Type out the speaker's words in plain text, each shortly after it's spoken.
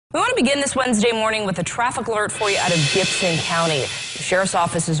begin this Wednesday morning with a traffic alert for you out of Gibson County. The Sheriff's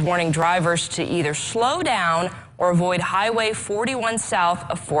Office is warning drivers to either slow down or avoid Highway 41 south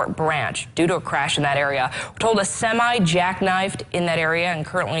of Fort Branch due to a crash in that area. We're told a semi jackknifed in that area, and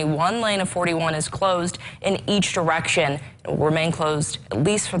currently one lane of 41 is closed in each direction. It will remain closed at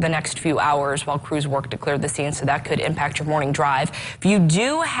least for the next few hours while crews work to clear the scene, so that could impact your morning drive. If you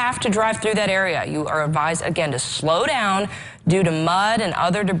do have to drive through that area, you are advised again to slow down due to mud and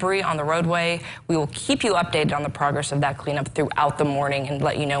other debris on the roadway. We will keep you updated on the progress of that cleanup throughout the morning and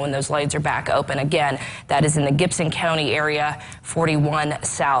let you know when those lanes are back open. Again, that is in the Gibson County area, 41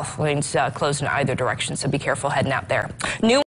 south. Lanes closed in either direction, so be careful heading out there. New